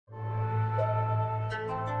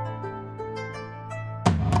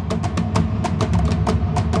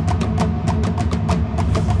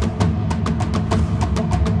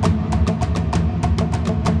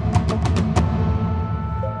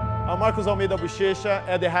Almeida Buchecha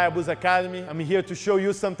at the Hayabusa Academy. I'm here to show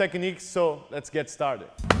you some techniques, so let's get started.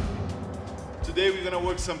 Today we're gonna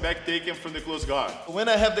work some back taken from the close guard. When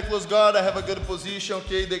I have the close guard, I have a good position,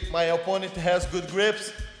 okay? My opponent has good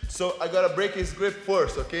grips, so I gotta break his grip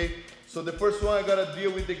first, okay? So the first one, I gotta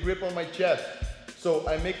deal with the grip on my chest. So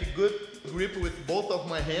I make a good grip with both of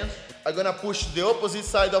my hands. I'm gonna push the opposite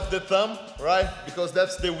side of the thumb, right? Because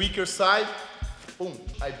that's the weaker side. Boom,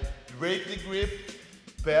 I break the grip,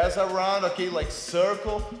 pass around, okay, like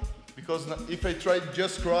circle. Because if I try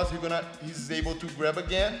just cross, he's able to grab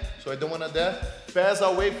again. So I don't want that. Pass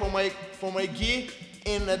away from my gi,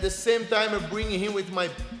 and at the same time, I'm bringing him with my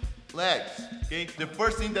legs, okay? The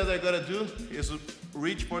first thing that I gotta do is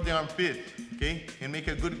reach for the armpit, okay? And make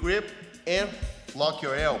a good grip and lock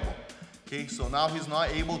your elbow, okay? So now he's not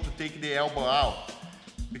able to take the elbow out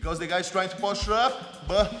because the guy's trying to posture up,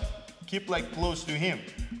 but keep like close to him,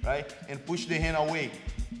 right? And push the hand away.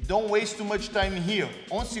 Don't waste too much time here.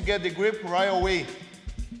 Once you get the grip, right away,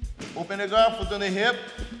 open the guard, foot on the hip,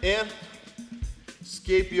 and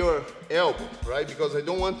escape your elbow, right? Because I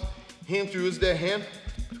don't want him to use their hand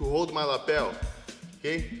to hold my lapel,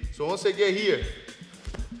 okay? So once I get here,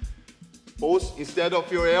 pose instead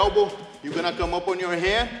of your elbow, you're gonna come up on your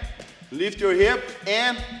hand, lift your hip,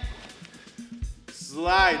 and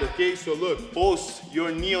slide, okay? So look, pose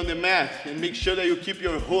your knee on the mat and make sure that you keep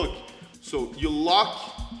your hook. So you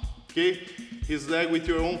lock, okay, his leg with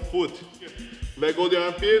your own foot. Let go the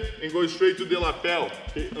armpit and go straight to the lapel,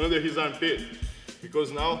 okay, under his armpit.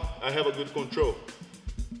 Because now I have a good control.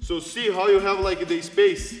 So see how you have like the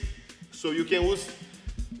space. So you can use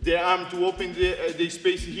the arm to open the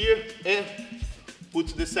space here and put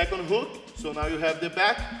the second hook. So now you have the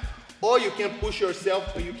back. Or you can push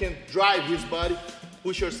yourself, or you can drive his body,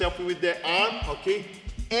 push yourself with the arm, okay?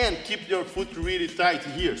 And keep your foot really tight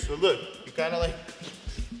here. So look, you kind of like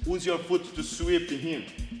use your foot to sweep him,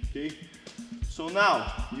 okay? So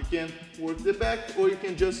now you can work the back, or you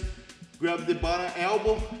can just grab the bottom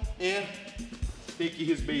elbow and take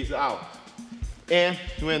his base out. And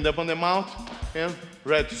you end up on the mount and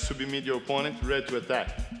ready to submit your opponent, ready to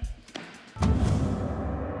attack.